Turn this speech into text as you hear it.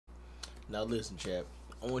Now listen, chap.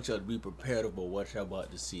 I want y'all to be prepared about what y'all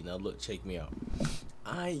about to see. Now look, check me out.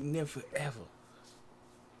 I ain't never ever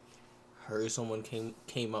heard someone came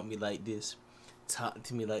at me like this, talking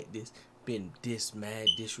to me like this, been this mad,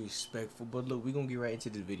 disrespectful. But look, we gonna get right into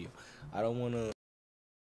this video. I don't wanna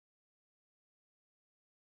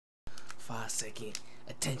 5-second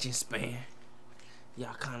attention span.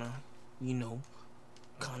 Y'all kinda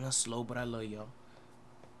slow, but I love y'all.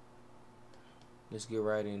 Let's get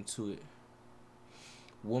right into it.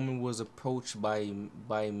 Woman was approached by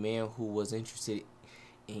a man who was interested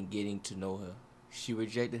in getting to know her. She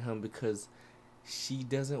rejected him because she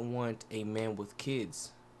doesn't want a man with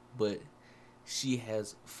kids, but she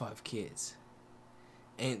has 5 kids.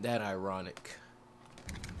 Ain't that ironic?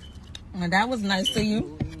 That was nice of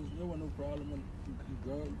you. There was no problem when you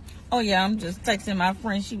drug. Oh yeah, I'm just texting my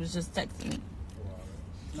friend. She was just texting me.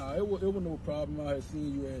 No, it was no problem. I had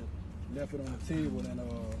seen you had left it on the table, and I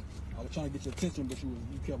was trying to get your attention, but you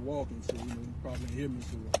kept walking, so you probably didn't hear me.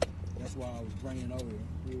 So that's why I was bringing it over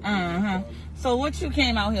here. So what you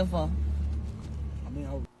came out here for? I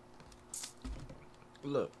mean,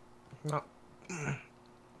 Look,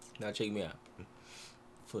 now check me out.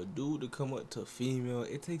 For a dude to come up to a female,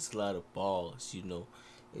 it takes a lot of balls,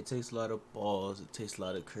 It takes a lot of balls. It takes a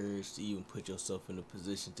lot of courage to even put yourself in a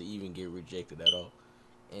position to even get rejected at all.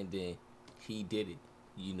 And then he did it,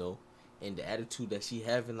 And the attitude that she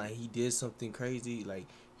having, like he did something crazy, like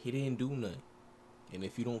he didn't do nothing. And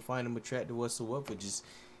if you don't find him attractive whatsoever, just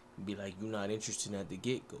be like, you're not interested at the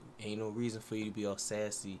get-go. Ain't no reason for you to be all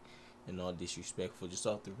sassy and all disrespectful just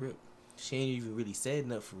off the rip. She ain't even really said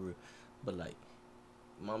nothing for real. But like,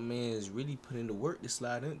 my man is really putting the work to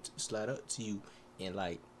slide up to you and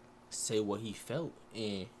like say what he felt,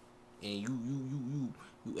 and you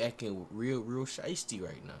acting real shiesty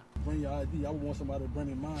right now. Bring your ID. I would want somebody to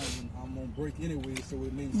bring in mine, and I'm on break anyway, so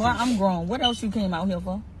it makes Well, sense. I'm grown. What else you came out here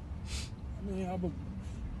for? I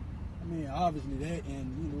mean, obviously that,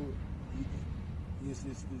 and it's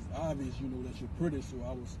obvious, that you're pretty. So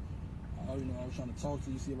I was trying to talk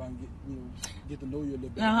to you, see if I can get to know you a little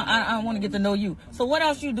bit. I want to get to know you. So what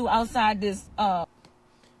else you do outside this?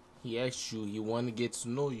 He asked you, he want to get to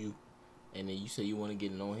know you, and then you say you want to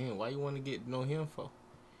get to know him. Why you want to get to know him for?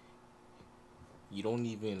 You don't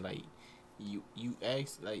even like you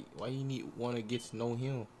ask like why you want to get to know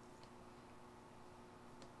him.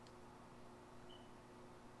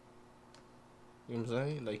 You know what I'm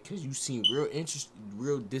saying? Like, cause you seem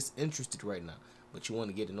real disinterested right now, but you want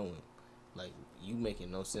to get to know him. Like, you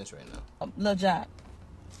making no sense right now. Little job.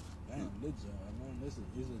 Damn, lit job, man. This is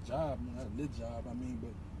a job, man. Not a lit job. I mean,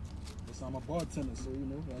 but I'm a bartender, so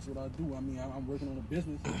that's what I do. I mean, I'm working on a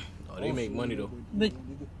business. Oh, they make money though. But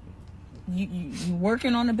you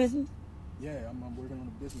working on the business? Yeah, I'm working on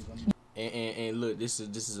a business. And look, this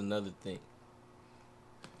is another thing.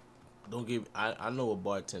 Don't give. I know a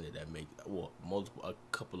bartender that make a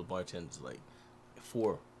couple of bartenders, like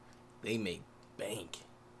 4, they make bank.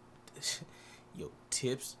 Yo,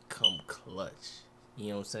 tips come clutch. You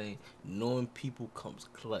know what I'm saying? Knowing people comes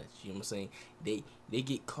clutch. You know what I'm saying? They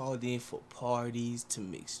get called in for parties to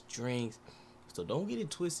mix drinks. So don't get it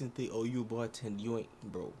twisted and think, oh, you a bartender. You ain't,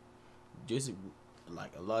 bro. Just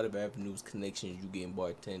like a lot of avenues, connections you get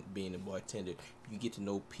in being a bartender. You get to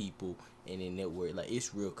know people and then network. Like,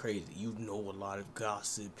 it's real crazy. You know a lot of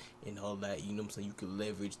gossip and all that. You know what I'm saying? You can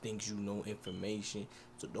leverage things, information.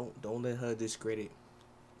 So don't let her discredit.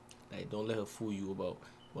 Like, don't let her fool you about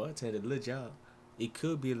bartender. Little job. It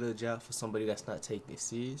could be a little job for somebody that's not taking it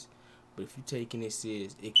serious. But if you're taking it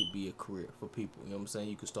serious, it could be a career for people. You know what I'm saying?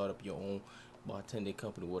 You could start up your own bartending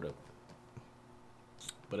company, whatever.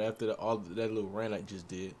 But after all that little rant I just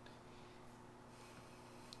did,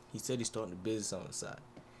 he said he's starting a business on the side.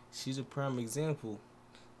 She's a prime example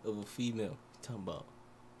of a female. Talking about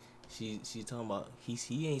she's talking about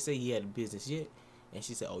he ain't say he had a business yet, and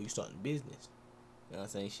she said, "Oh, you starting a business?" You know what I'm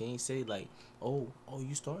saying? She ain't say like, "Oh,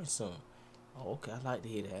 you starting something." Oh, okay, I like to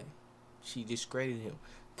hear that. She discredited him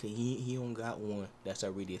because he don't got one that's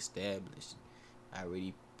already established,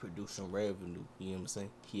 already producing revenue. You know what I'm saying?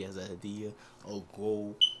 He has an idea, a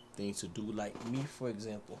goal, things to do. Like me, for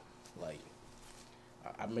example, like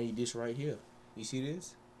I made this right here. You see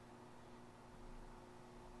this?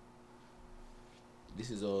 This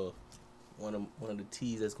is one of the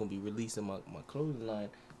teas that's gonna be released in my clothing line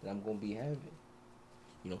that I'm gonna be having.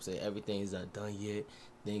 You know what I'm saying? Everything's not done yet.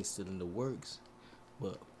 Things still in the works.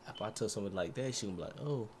 But if I tell somebody like that, she gonna be like,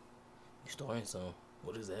 "Oh, you starting something?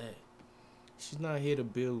 What is that?" She's not here to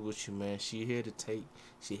build with you, man. She here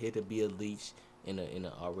to be a leech in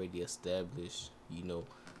a already established,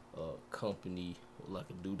 company, like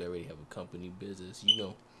a dude that already have a company business,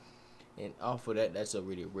 And off of that, that's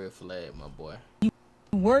already a red flag, my boy.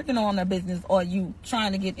 Working on a business, or you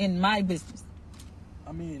trying to get in my business?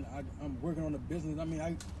 I mean, I'm working on the business. I mean,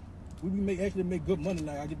 actually make good money.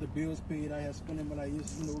 Like I get the bills paid. I have spending, but like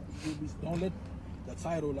it's, don't let the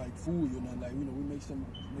title like fool you. Nothing. Like we make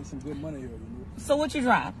some good money here. So what you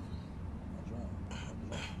drive? I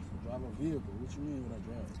drive a vehicle. What you mean what I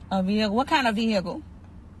drive? A vehicle? What kind of vehicle?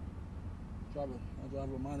 I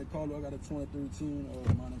drive a Monte Carlo. I got a 2013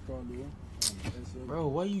 Monte Carlo. Bro,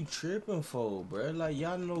 what you tripping for, bro? Like,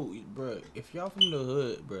 y'all know, bro, if y'all from the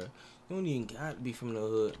hood, bro, you don't even got to be from the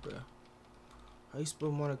hood, bro. How you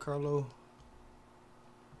spell Monte Carlo?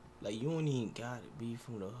 Like, you don't even got to be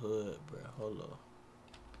from the hood, bro. Hold up.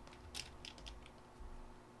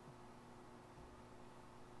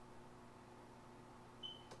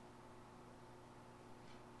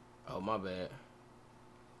 Oh, my bad.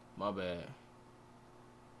 My bad.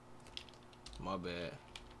 My bad.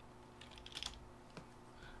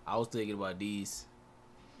 I was thinking about these.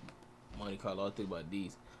 Monte Carlo, I was thinking about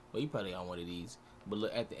these. Well, you probably got one of these. But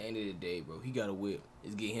look, at the end of the day, bro, he got a whip.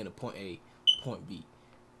 It's getting him to point A, point B.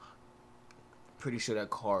 Pretty sure that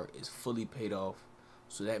car is fully paid off.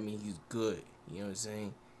 So that means he's good. You know what I'm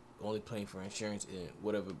saying? Only paying for insurance and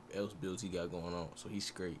whatever else bills he got going on. So he's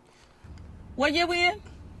straight. What year we in?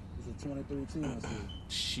 It's a 2013, I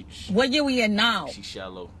said. What year we in now? She's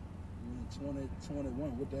shallow.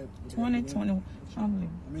 2021. What that? 2021. I mean,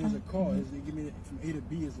 it's a car. It give me from A to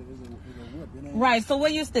B is a whip. Right. So where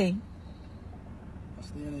you stay? I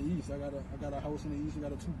stay in the east. I got a house in the east. I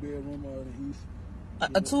got a 2-bedroom in the east.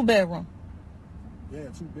 A 2-bedroom. Yeah,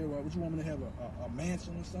 2-bedroom. What you want me to have? A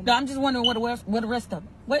mansion or something? No, I'm just wondering what the rest of it.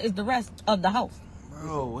 What is the rest of the house?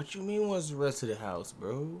 Bro, what you mean what's the rest of the house,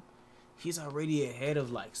 bro? He's already ahead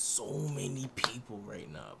of like so many people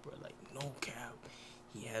right now, bro. Like, no cap.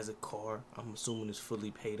 He has a car. I'm assuming it's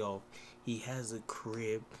fully paid off. He has a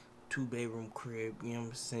crib, 2-bedroom crib. You know what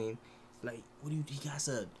I'm saying? Like, what do you? He got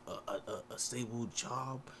a stable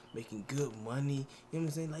job, making good money. You know what I'm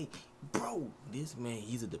saying? Like, bro, this man,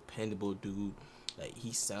 he's a dependable dude. Like,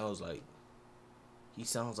 he sounds like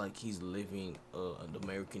he's living an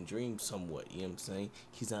American dream somewhat. You know what I'm saying?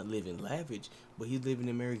 He's not living lavish, but he's living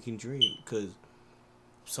an American dream. Because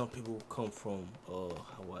some people come from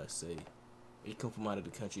how would I say? They come from out of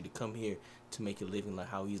the country to come here to make a living like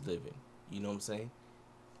how he's living. You know what I'm saying?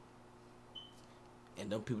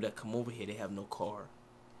 And them people that come over here, they have no car.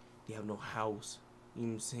 They have no house. You know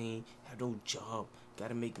what I'm saying? Have no job.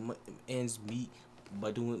 Gotta make ends meet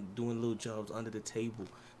by doing little jobs under the table.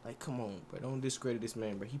 Like, come on, bro. Don't discredit this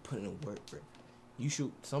man, bro. He putting in work, bro. You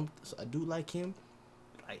should I do like him.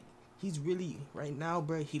 Like, he's really right now,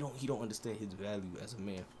 bro. He don't understand his value as a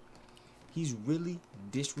man. He's really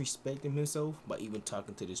disrespecting himself by even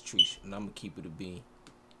talking to this Trish. And I'm going to keep it a bean.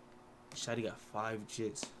 Shawty got 5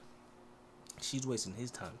 jits. She's wasting his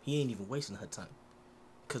time. He ain't even wasting her time.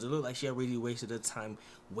 Because it looked like she already wasted her time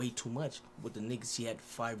way too much with the niggas she had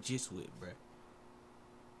 5 jits with, bruh.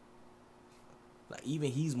 Like,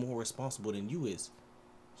 even he's more responsible than you is.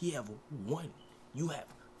 He have 1. You have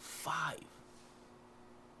 5.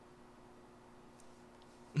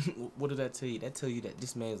 What did that tell you? That tell you that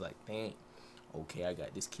this man's like, dang, okay, I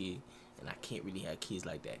got this kid, and I can't really have kids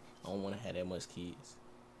like that. I don't want to have that much kids.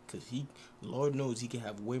 Because Lord knows he can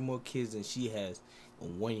have way more kids than she has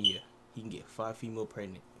in 1 year. He can get 5 female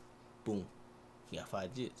pregnant. Boom. He got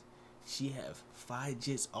 5 jits. She have 5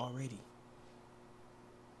 jits already.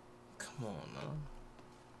 Come on, man.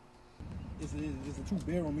 It's a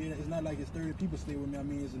 2-bedroom. Man. It's not like it's 30 people stay with me. I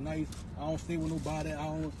mean, it's a nice. I don't stay with nobody. I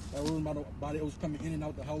don't worry about nobody else coming in and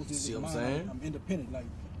out the house. See what I'm saying? I'm independent. Like,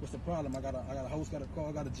 what's the problem? I got a house, got a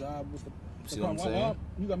car, got a job. What's the See problem? what I'm saying?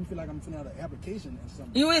 You got me feel like I'm filling out an application or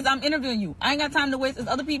something. You is. I'm interviewing you. I ain't got time to waste. There's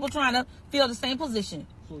other people trying to fill the same position.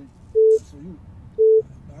 So you.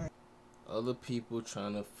 Other people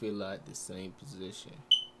trying to fill out the same position.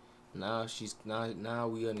 Now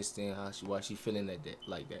we understand why she feeling like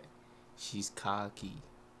that. She's cocky.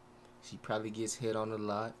 She probably gets hit on a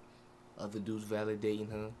lot. Other dudes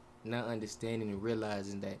validating her, not understanding and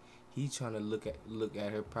realizing that he's trying to look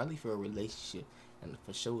at her probably for a relationship, and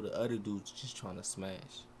for sure the other dudes just trying to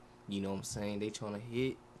smash. You know what I'm saying? They trying to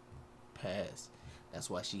hit, pass. That's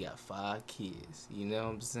why she got 5 kids. You know what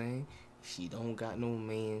I'm saying? She don't got no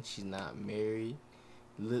man. She's not married.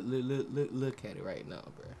 Look at it right now,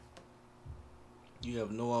 bro. You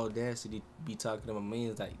have no audacity to be talking to my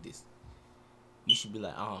mans like this. You should be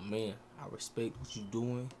like, oh man, I respect what you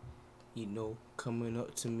doing. You know, coming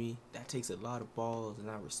up to me. That takes a lot of balls, and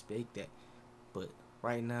I respect that. But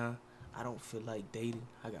right now, I don't feel like dating.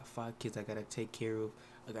 I got 5 kids I gotta take care of.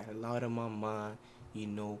 I got a lot on my mind. you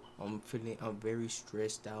know, I'm very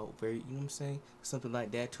stressed out, very, you know what I'm saying, something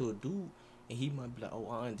like that to a dude, and he might be like, oh,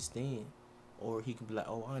 I understand, or he can be like,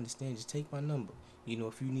 oh, I understand, just take my number. You know,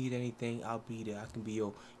 if you need anything, I'll be there. I can be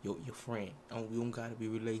your friend. We don't gotta be a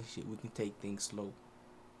relationship. We can take things slow.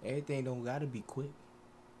 Everything don't gotta be quick.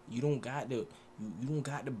 You don't got to you don't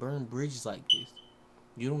got to burn bridges like this.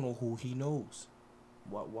 You don't know who he knows.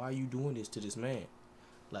 Why are you doing this to this man?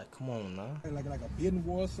 Like, come on now. Like a bidding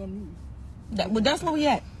war or something. Well, that's where we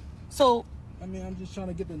at. So I mean, I'm just trying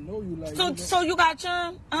to get to know you. Like, so you got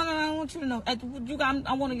churn? I want you to know. You got.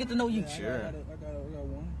 I want to get to know you. Yeah, Sure. I got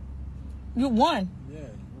one. You won. Yeah.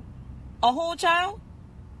 A whole child?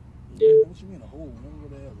 Yeah. What you mean a whole?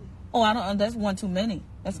 Whatever. Oh, I don't. That's one too many.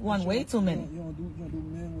 That's one way too many. You don't do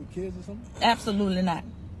men with kids or something? Absolutely not.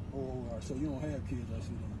 Oh, all right. So you don't have kids, I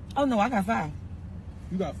see then. Oh no, I got 5.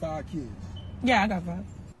 You got 5 kids. Yeah, I got 5.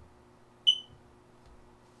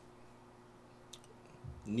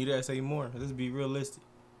 Need I say more? Let's be realistic.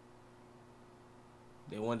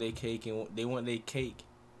 They want their cake and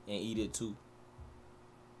eat it too.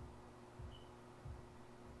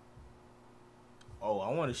 Oh,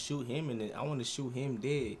 I want to shoot him I want to shoot him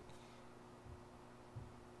dead.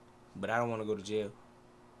 But I don't want to go to jail.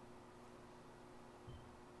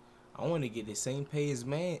 I want to get the same pay as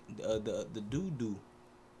the dude do.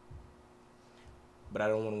 But I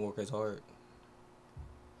don't want to work as hard.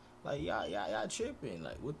 Like, y'all tripping.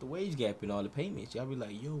 Like, with the wage gap and all the payments, y'all be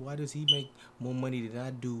like, yo, why does he make more money than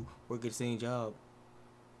I do, work at the same job?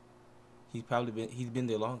 He's been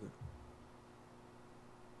there longer.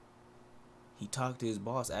 He talked to his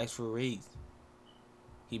boss, asked for a raise.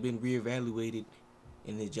 He been reevaluated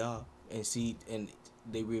in his job, and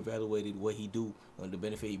they reevaluated what he do and the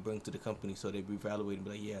benefit he brings to the company. So they reevaluated and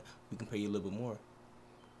be like, yeah, we can pay you a little bit more.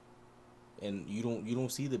 And you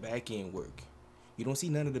don't see the back end work. You don't see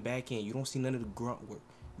none of the back end. You don't see none of the grunt work.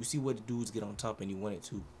 You see what the dudes get on top, and you want it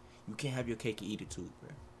too. You can't have your cake and eat it too,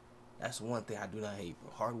 bro. That's one thing I do not hate,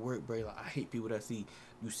 bro. Hard work, bro. Like, I hate people that see.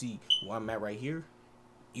 You see where I'm at right here.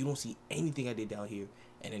 You don't see anything I did down here,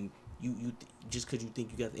 and then you just because you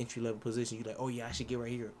think you got the entry level position, you like, oh yeah, I should get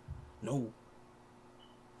right here. No.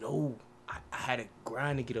 I had to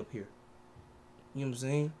grind to get up here. You know what I'm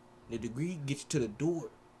saying? The degree gets you to the door.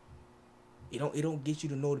 It don't get you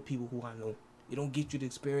to know the people who I know. It don't get you the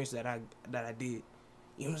experience that I did.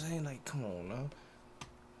 You know what I'm saying? Like, come on now.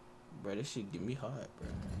 Bro, this shit get me hot,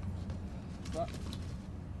 bro.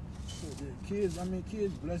 Kids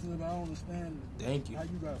blessings, but I don't understand. Thank you. How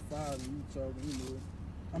you got 5 and you talking, you know.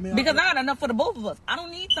 I mean, Because I got enough for the both of us. I don't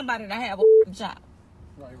need somebody to have a child.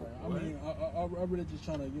 Right. I mean, I really just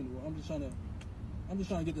trying to, you know, I'm just trying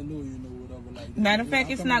to get to know you, whatever. Like, Matter of fact,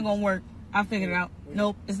 it's not gonna work. I figured it out.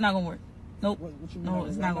 Nope, it's not gonna work. Nope. What you mean? No,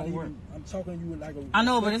 it's not gonna work. I'm talking to you like a. I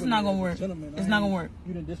know, but it's not gonna work. It's not gonna work.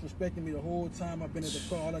 You done disrespected me the whole time I've been at the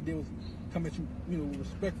car. All I did was come at you, you know,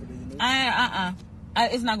 respectfully. You know.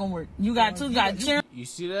 It's not gonna work. You got two guys. You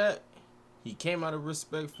see that? He came out of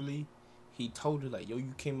respectfully. He told her like, yo,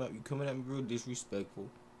 you coming at me real disrespectful.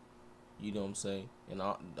 You know what I'm saying? And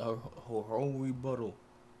her whole rebuttal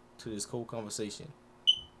to this whole conversation,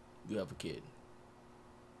 you have a kid.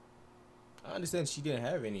 I understand she didn't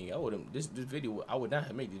have any. I would not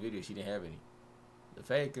have made this video if she didn't have any. The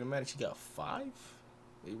fact of the matter, she got 5.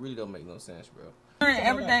 It really don't make no sense, bro.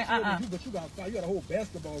 Everything, But you got 5. You got a whole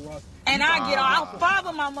basketball roster. And I get all 5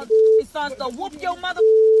 of my mother sons to whoop your mother.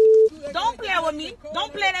 Don't play with me.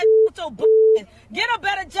 Don't play that with your butt. Get a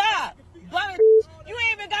better job. Bum. You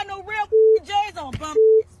ain't even got no real J's on, bum.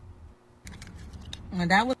 And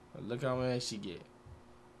that was. Look how mad she get.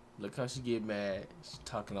 Look how she get mad. She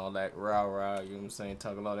talking all that rah-rah, you know what I'm saying?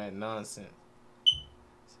 Talking all that nonsense.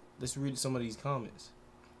 Let's read some of these comments.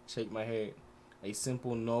 Shake my head. A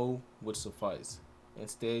simple no would suffice.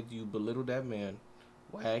 Instead, you belittle that man,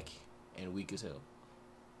 whack, and weak as hell.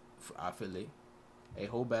 I feel it. A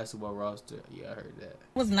whole basketball roster. Yeah, I heard that.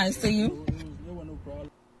 Was nice to you. There was no problem.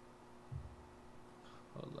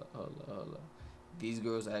 Hold up. These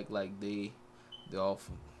girls act like they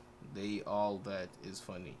all that is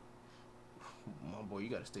funny. My boy, you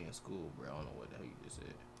gotta stay in school, bro. I don't know what the hell you just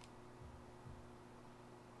said.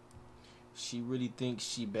 She really thinks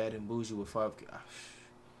she bad and bougie with 5 kids.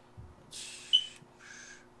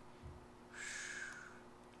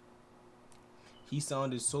 He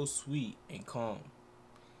sounded so sweet and calm.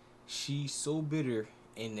 She's so bitter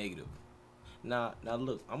and negative. Now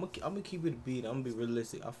look, I'm gonna keep it a beat. I'm gonna be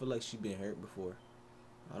realistic. I feel like she been hurt before.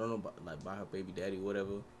 I don't know about by her baby daddy,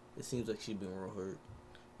 whatever. It seems like she been real hurt.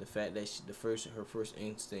 The fact that her first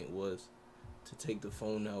instinct was to take the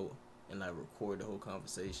phone out and like record the whole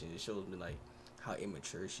conversation. It shows me like how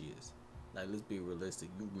immature she is. Like, let's be realistic.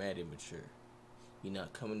 You mad immature. You're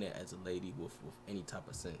not coming there as a lady with any type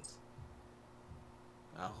of sense.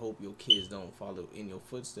 I hope your kids don't follow in your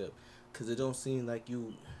footsteps, cause it don't seem like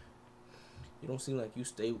you. It don't seem like you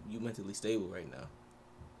stable. You mentally stable right now.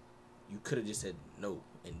 You could have just said no,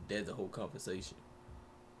 and dead the whole conversation.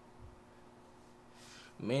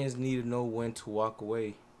 Mans need to know when to walk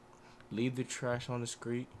away. Leave the trash on the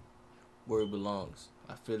street where it belongs.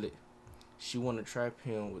 I feel it. She wanna trap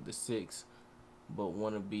him with the 6, but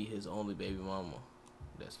wanna be his only baby mama.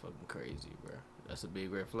 That's fucking crazy, bro. That's a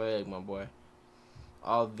big red flag, my boy.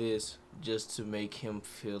 All this just to make him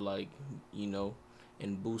feel like,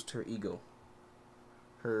 and boost her ego.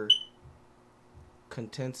 Her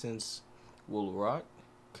contentants will rot.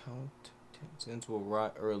 Contentants will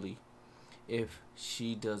rot early if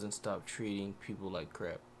she doesn't stop treating people like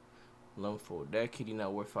crap. Lumford, that kitty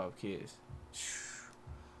not worth 5 kids.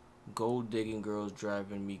 Gold digging girls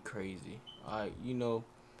driving me crazy. Alright,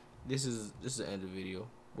 this is the end of the video.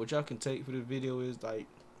 What y'all can take for the video is like,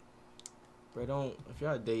 bro, if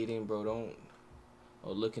y'all dating, bro,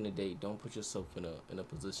 or looking to date, don't put yourself in a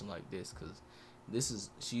position like this, cause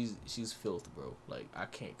she's filth, bro. Like, I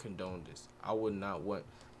can't condone this. I would not want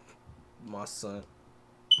my son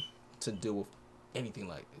to deal with anything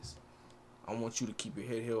like this. I want you to keep your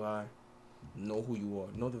head held high, know who you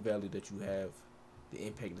are, know the value that you have, the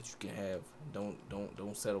impact that you can have.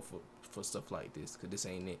 Don't settle for stuff like this, cause this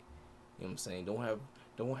ain't it. You know what I'm saying?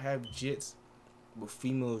 Don't have jits with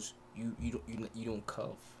females you don't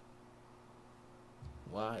cuff.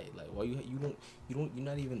 Why? Like, why you're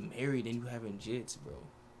not even married and you having jits, bro?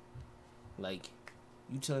 Like,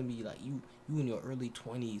 you telling me like you in your early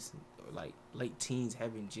 20s or like late teens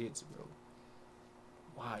having jits, bro?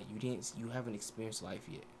 Why? You haven't experienced life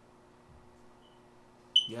yet.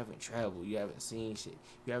 You haven't traveled. You haven't seen shit.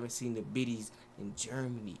 You haven't seen the biddies in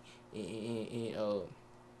Germany and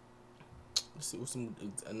let's see, what's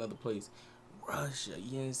another place, Russia.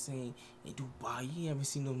 You know what I'm saying? In Dubai, you haven't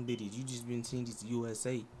seen them biddies. You just been seeing this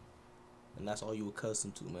USA, and that's all you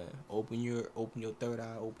accustomed to, man. Open your third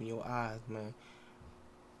eye. Open your eyes, man.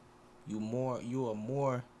 You are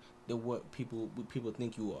more than what people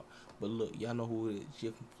think you are. But look, y'all know who it is.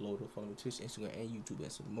 Jif from Florida. Follow me on Twitch, Instagram, and YouTube,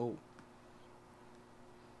 and some more.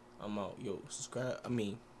 I'm out. Yo, subscribe.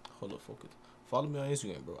 Hold up, focus. Follow me on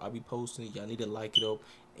Instagram, bro. I be posting. Y'all need to like it up.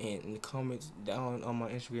 And in the comments down on my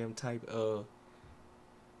Instagram, type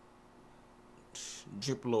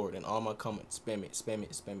Drip Lord in all my comments. Spam it.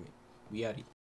 We out here.